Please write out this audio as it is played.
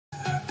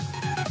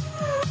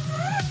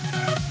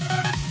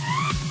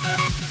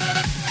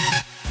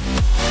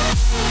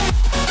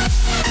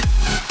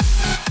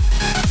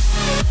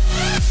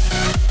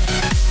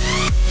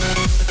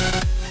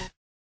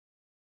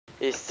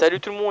Salut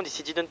tout le monde,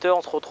 ici Hunter,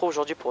 on se retrouve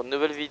aujourd'hui pour une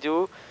nouvelle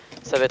vidéo.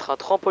 Ça va être un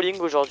trampoline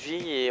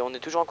aujourd'hui et on est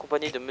toujours en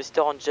compagnie de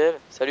Mr. Angel.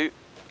 Salut.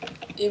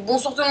 Et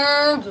bonsoir tout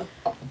le monde.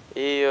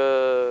 Et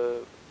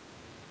le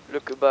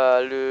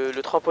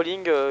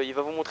trampoline, il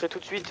va vous montrer tout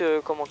de suite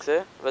comment que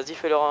c'est. Vas-y,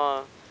 fais-leur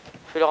un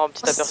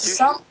petit aperçu.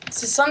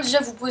 C'est simple,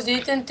 déjà vous posez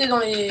des TNT dans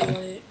les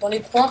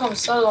coins comme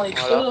ça, dans les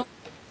creux. Voilà. Là.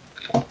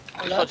 Tous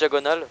Voilà, en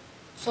diagonale.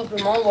 tout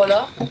simplement,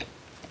 voilà.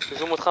 Je vais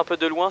vous montrer un peu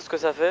de loin ce que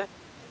ça fait.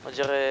 On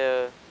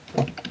dirait...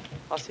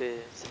 Ah, c'est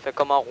fait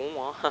comme un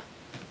rond, hein.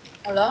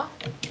 Voilà.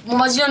 Bon,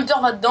 vas-y, Hunter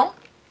va dedans.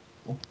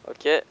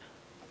 Ok.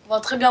 On va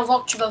très bien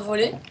voir que tu vas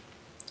voler.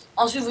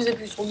 Ensuite, vous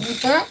appuyez sur le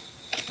bouton.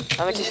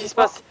 Ah mais qu'est-ce qui se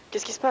passe?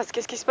 Qu'est-ce qui se passe?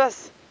 Qu'est-ce qui se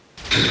passe?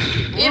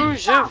 Et Ouh,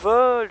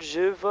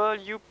 je vole,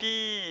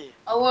 youpi!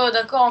 Ah ouais,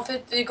 d'accord, en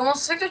fait. Et comment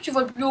c'est que tu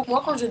voles plus haut que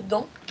moi quand je vais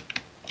dedans?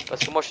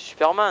 Parce que moi je suis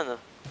Superman.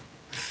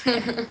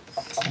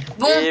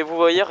 Bon, Et vous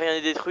voyez, rien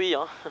n'est détruit,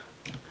 hein.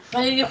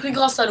 il est pris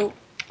grâce à l'eau.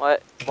 Ouais,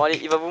 bon allez,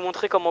 il va vous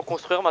montrer comment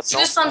construire C'est maintenant.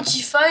 juste un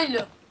petit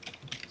file.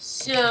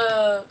 Ces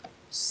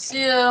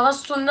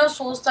redstone là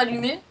sont restés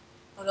allumés.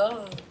 Voilà.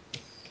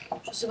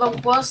 Je sais pas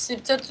pourquoi, c'est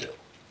peut-être...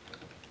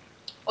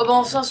 Oh bah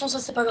de toute façon ça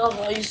c'est pas grave,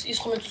 il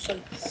se remet tout seul.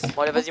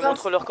 Bon allez, vas-y, Donc,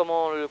 montre-leur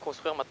comment le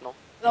construire maintenant.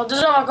 alors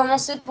déjà on va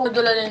commencer pour mettre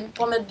de la laine.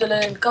 Pour mettre de la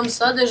laine comme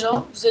ça déjà,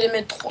 vous allez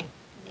mettre 3.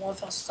 On va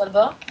faire ça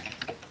là-bas.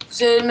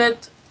 Vous allez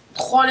mettre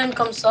 3 laines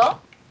comme ça.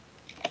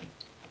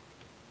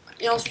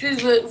 Et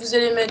ensuite vous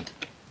allez mettre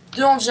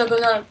 2 en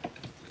diagonale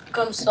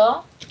comme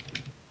ça.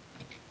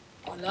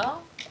 Voilà.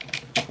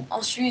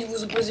 Ensuite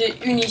vous posez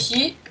une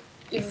ici.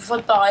 Et vous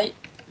faites pareil.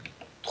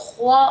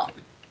 3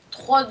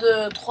 fois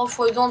 2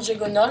 en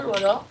diagonale,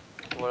 voilà.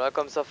 Voilà,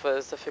 comme ça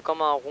fait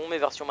comme un rond mais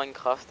version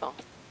Minecraft, hein.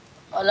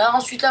 Voilà,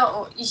 ensuite là,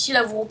 ici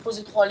là vous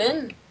reposez 3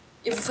 laines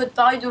et vous faites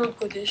pareil de l'autre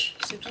côté,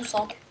 c'est tout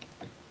simple.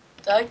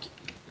 Tac,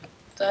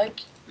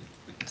 tac,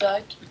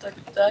 tac, tac,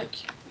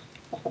 tac.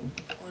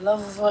 Voilà,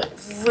 vous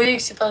voyez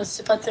que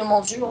c'est pas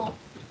tellement dur. Hein.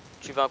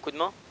 Tu veux un coup de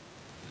main?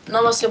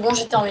 Non bah c'est bon,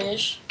 j'ai terminé.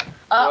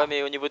 Ah, Ouais,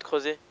 mais au niveau de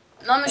creuser.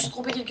 non mais je suis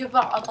trompé quelque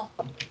part, attends.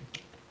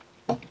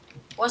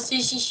 Ouais, c'est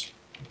ici.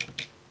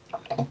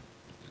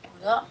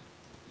 Voilà.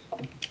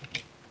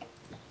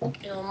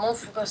 Et normalement,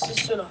 faut casser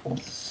ceux-là.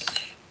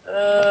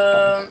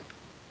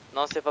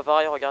 Non, c'est pas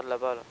pareil, regarde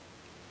là-bas là.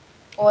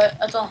 Ouais,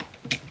 attends.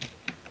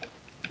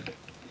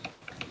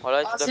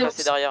 Voilà, Ah, tu dois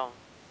casser derrière.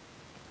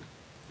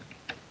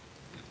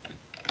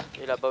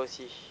 Et là-bas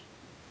aussi.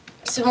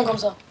 C'est bon comme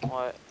ça.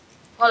 Ouais.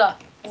 Voilà.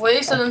 Vous voyez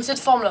que ça donne cette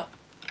forme-là.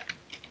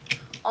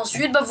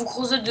 Ensuite, bah, vous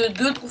creusez de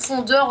 2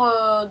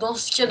 profondeurs dans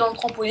ce qu'il y a dans le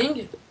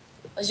trampoline.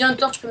 Vas-y,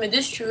 Hunter, tu peux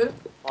m'aider si tu veux.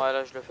 Ouais,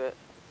 là je le fais.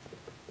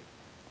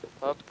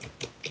 Hop.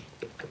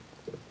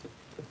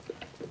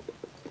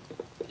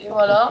 Et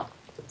voilà.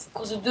 Vous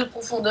creusez 2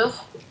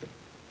 profondeurs.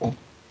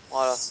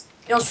 Voilà.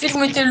 Et ensuite, vous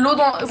mettez l'eau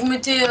dans,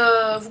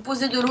 vous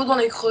posez de l'eau dans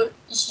les creux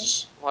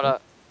ici.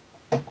 Voilà.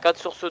 4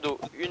 sources d'eau.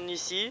 Une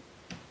ici.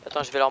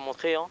 Attends, je vais leur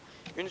montrer, hein.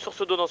 Une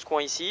source d'eau dans ce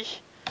coin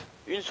ici.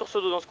 Une source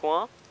d'eau dans ce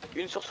coin.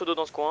 Une source d'eau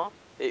dans ce coin.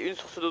 Et une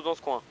source d'eau dans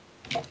ce coin.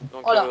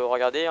 Donc voilà.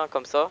 Regardez, hein,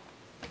 comme ça.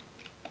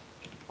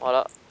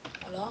 Voilà.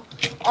 Voilà.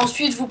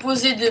 Ensuite, vous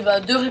posez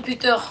 2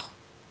 répéteurs.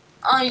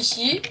 Un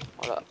ici.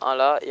 Voilà. Un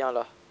là et un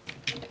là.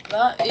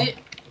 Là et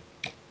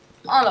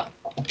un là.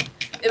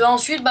 Et ben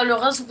ensuite, bah, le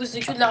reste, vous posez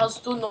que de la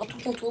redstone dans tout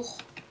le contour.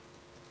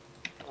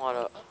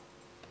 Voilà.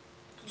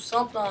 Tout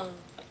simple, hein.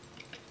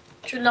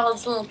 Que de la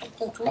redstone dans tout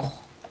le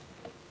contour.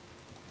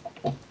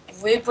 Vous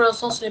voyez, pour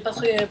l'instant, ce n'est pas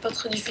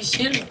très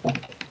difficile.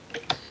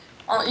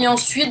 Et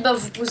ensuite, bah,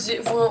 vous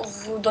posez,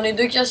 dans les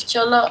 2 cases qu'il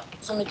y a là,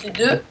 vous en mettez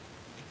 2.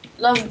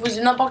 Là, vous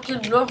posez n'importe quel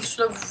bloc,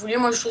 celui que vous voulez.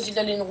 Moi, je choisis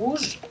la laine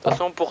rouge. De toute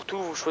façon, pour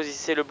tout, vous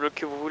choisissez le bloc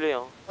que vous voulez,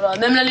 hein. Voilà,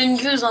 même la laine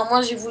grise. Hein.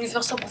 Moi, j'ai voulu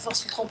faire ça pour faire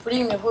ce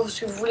trampoline, mais après,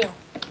 ce que vous voulez.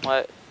 Hein.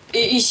 Ouais.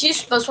 Et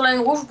ici, bah, sur la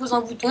laine rouge, vous posez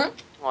un bouton.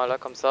 Voilà,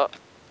 comme ça.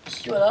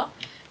 Ici, voilà.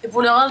 Et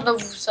pour les restes, bah, vous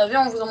savez,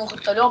 on vous a montré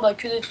tout à l'heure, bah,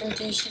 que des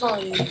TNT ici dans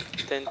les...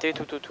 TNT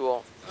tout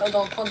autour. Là,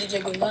 dans le coin des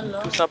diagonales,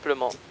 là. Tout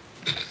simplement.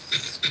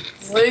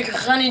 Vous voyez que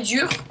rien n'est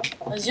dur.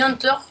 Vas-y,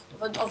 Hunter,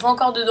 on va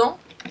encore dedans.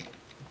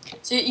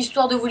 C'est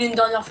histoire de voler une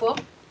dernière fois.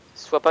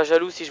 Sois pas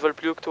jaloux si je vole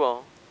plus haut que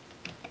toi, hein.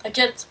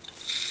 T'inquiète.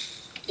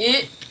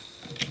 Et...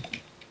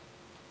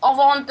 Au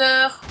revoir,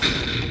 Hunter.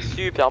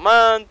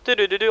 Superman.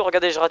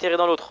 Regardez, je ratterris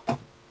dans l'autre.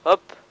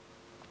 Hop.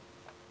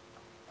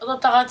 Attends,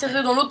 t'as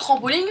ratterri dans l'autre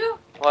trampoline,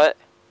 là? Ouais.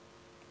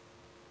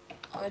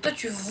 Ah, mais toi,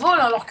 tu voles,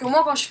 alors que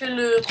moi, quand je fais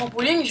le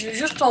trampoline, je vais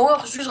juste en haut,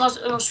 ensuite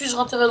je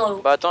ratterris dans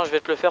l'eau. Bah attends, je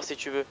vais te le faire si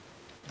tu veux.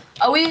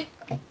 Ah oui,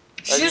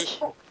 juste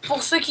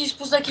pour ceux qui se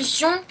posent la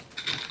question,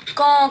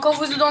 quand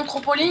vous êtes dans le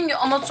trampoline,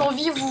 en mode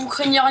survie, vous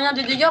craignez rien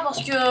des dégâts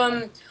parce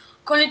que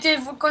quand les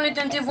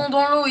TNT vont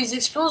dans l'eau, ils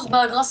explosent,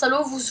 bah grâce à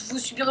l'eau, vous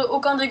subirez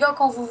aucun dégât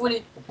quand vous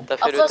volez. T'as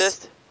fait le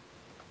test?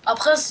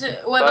 Après,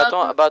 c'est... Ouais,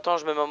 bah attends,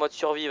 je me mets en mode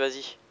survie,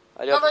 vas-y.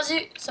 Allez, non, hop.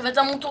 vas-y, ça va être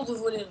à mon tour de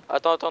voler. Là.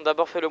 Attends,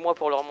 d'abord fais-le moi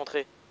pour leur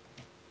montrer.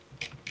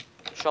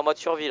 Je suis en mode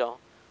survie là.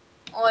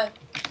 Ouais.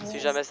 Si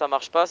jamais ça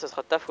marche pas, ce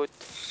sera de ta faute.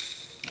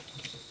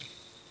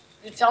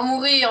 Je vais te faire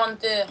mourir,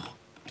 Hunter.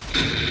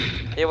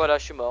 Et voilà,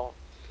 je suis mort.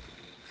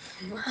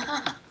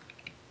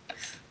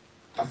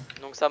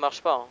 Donc ça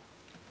marche pas. Hein.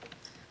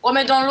 Ouais,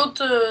 mais dans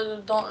l'autre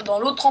dans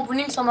l'autre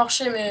trampoline, ça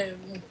marchait, mais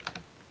bon.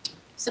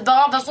 C'est pas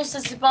grave, de toute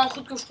façon, c'est pas un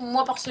truc que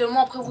moi,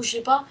 personnellement, après vous, je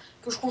sais pas,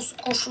 que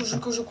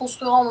je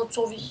construirai en mode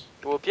survie.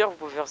 Ou au pire, vous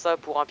pouvez faire ça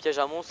pour un piège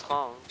à monstre.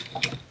 Hein.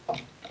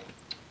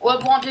 Ouais,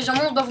 pour un piège à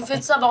monstre, bah vous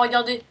faites ça, bah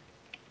regardez.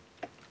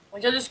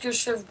 Regardez ce que je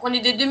fais. Vous prenez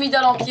des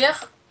demi-dalles en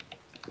pierre.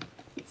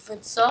 Vous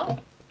faites ça.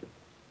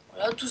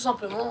 Voilà, tout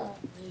simplement.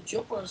 Il est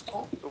dur pour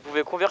l'instant. Vous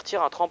pouvez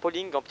convertir un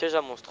trampoline en piège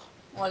à monstre.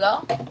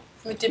 Voilà.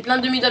 Vous mettez plein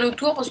de demi-dalles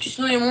autour parce que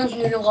sinon les monstres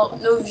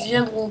ne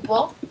viendront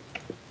pas.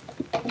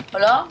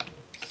 Voilà.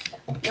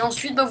 Et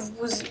ensuite, bah vous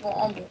posez.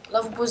 Bon,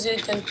 là, vous posez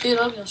les TNT,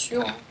 là, bien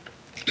sûr. Hein,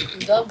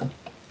 comme d'hab.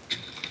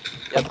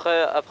 Et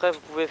après, vous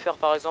pouvez faire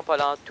par exemple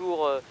à un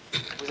tour.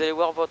 Vous allez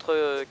voir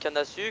votre canne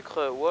à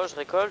sucre. Ouais, je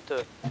récolte.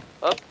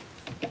 Hop.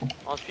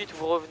 Ensuite,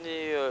 vous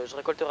revenez. Je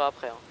récolterai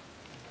après.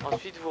 Hein.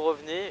 Ensuite, vous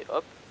revenez.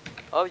 Hop.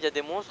 Oh, il y a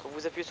des monstres.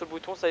 Vous appuyez sur le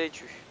bouton, ça les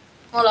tue.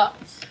 Voilà.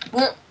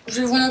 Bon,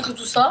 je vais vous montrer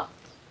tout ça.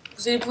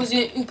 Vous allez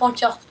poser une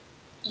pancarte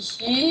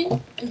ici,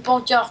 une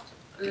pancarte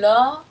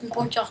là, une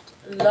pancarte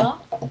là,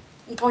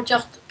 une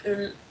pancarte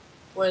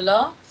ouais,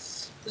 là.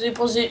 Vous allez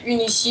poser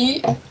une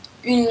ici,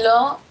 une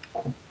là.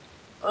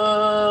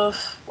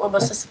 Ouais, bah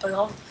ça c'est pas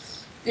grave.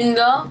 Une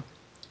là.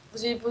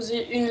 Vous allez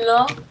poser une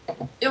là.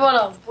 Et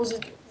voilà, vous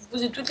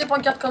posez toutes les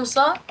pancartes comme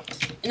ça.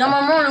 Et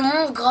normalement, le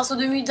monstre, grâce aux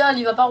demi-dalles,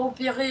 il va pas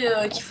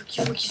repérer qu'il faut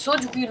qu'il saute.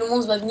 Du coup, le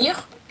monstre va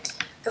venir.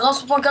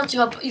 Grâce aux pancartes,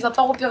 il va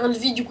pas repérer le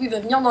vide. Du coup, il va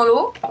venir dans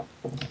l'eau.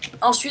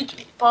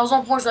 Ensuite, par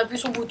exemple, moi, je vais appuyer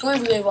sur le bouton et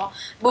vous allez voir.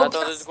 Bon,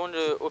 attends 2 secondes,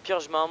 au pire,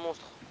 je mets un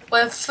monstre.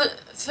 Ouais,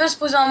 fais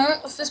spawner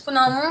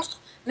un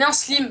monstre, mais un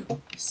slim.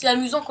 C'est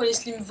amusant quand les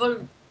slims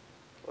volent.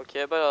 Ok,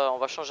 bah on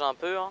va changer un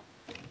peu. Hein.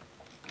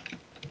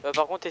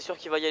 Par contre, t'es sûr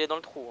qu'il va y aller dans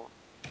le trou.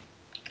 Hein.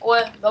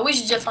 Ouais, bah oui,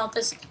 j'ai déjà fait un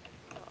test.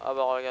 Ah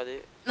bah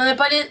regardez. Non, mais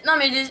pas les. Non,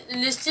 mais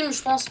les slims,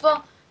 je pense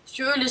pas. Parce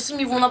que eux, les slims,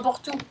 ils vont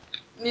n'importe où.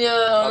 Mais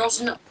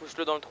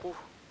pousse-le dans le trou.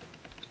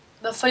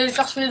 bah, fallait le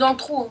faire spawner dans le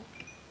trou. Hein.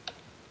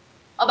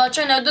 Ah bah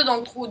tiens, il y en a deux dans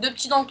le trou, deux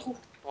petits dans le trou.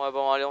 Ouais,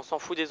 bon, allez, on s'en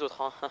fout des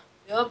autres. Hein.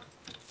 Et hop.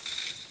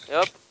 Et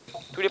hop.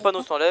 Tous les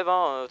panneaux s'enlèvent,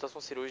 hein. De toute façon,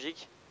 c'est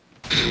logique.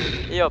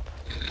 Et hop.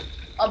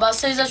 Ah bah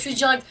ça les a suivis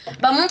direct.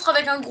 Bah montre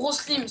avec un gros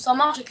slim, ça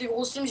marche avec les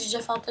gros slims, j'ai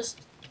déjà fait un test.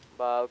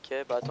 Bah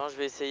ok, bah attends, je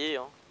vais essayer.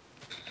 Hein.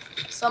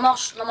 Ça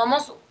marche, normalement.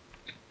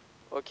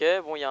 Ok,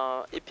 bon, il y a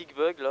un epic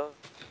bug là.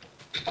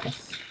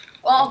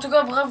 En tout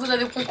cas, bref, vous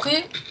avez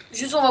compris.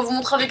 Juste, on va vous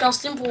montrer avec un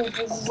slim pour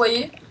que vous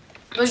voyez.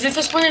 Bah, je l'ai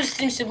fait spawner le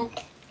slim, c'est bon.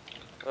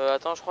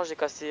 Attends, je crois que j'ai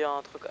cassé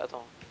un truc.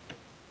 Attends.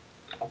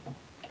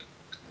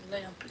 Là,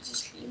 il y a un petit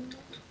slim.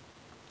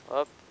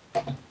 Hop.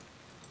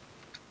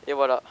 Et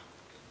voilà.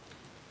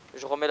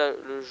 Je remets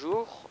le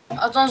jour.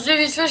 Attendez,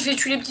 vite fait, je vais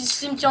tuer les petits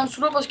slims qui sont en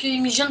dessous l'eau parce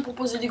qu'ils me gênent pour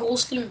poser des gros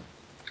slims.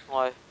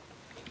 Ouais.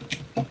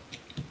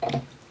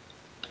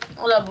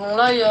 Voilà, bon,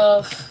 là, il y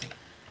a.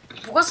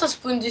 Pourquoi ça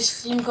spawn des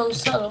slims comme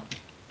ça, là?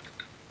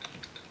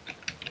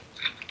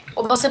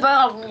 Oh, bah, c'est pas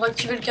grave, on va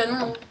activer le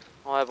canon. Hein.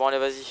 Ouais, bon, allez,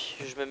 vas-y.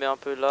 Je me mets un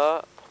peu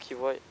là pour qu'ils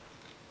voient.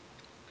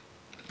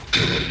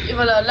 Et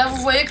voilà, là,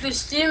 vous voyez que le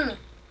slim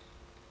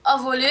a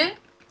volé.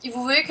 Et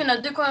vous voyez qu'il y en a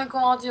deux qui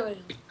ont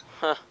atterri.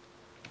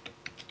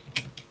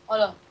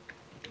 Voilà.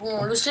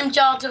 Bon, le slim qui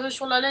a atterri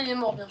sur la laine est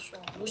mort, bien sûr,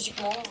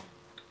 logiquement.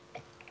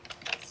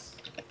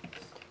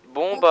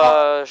 Bon,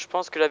 bah, je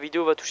pense que la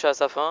vidéo va toucher à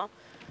sa fin.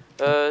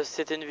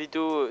 C'était une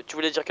vidéo... Tu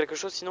voulais dire quelque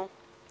chose sinon?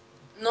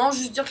 Non,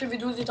 juste dire que la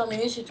vidéo est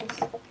terminée, c'est tout.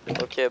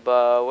 Ok,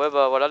 bah ouais,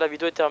 bah voilà, la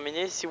vidéo est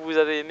terminée. Si vous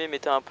avez aimé,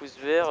 mettez un pouce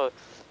vert.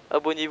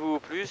 Abonnez-vous au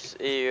plus.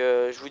 Et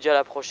je vous dis à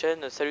la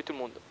prochaine. Salut tout le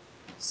monde.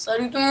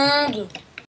 Salut tout le monde!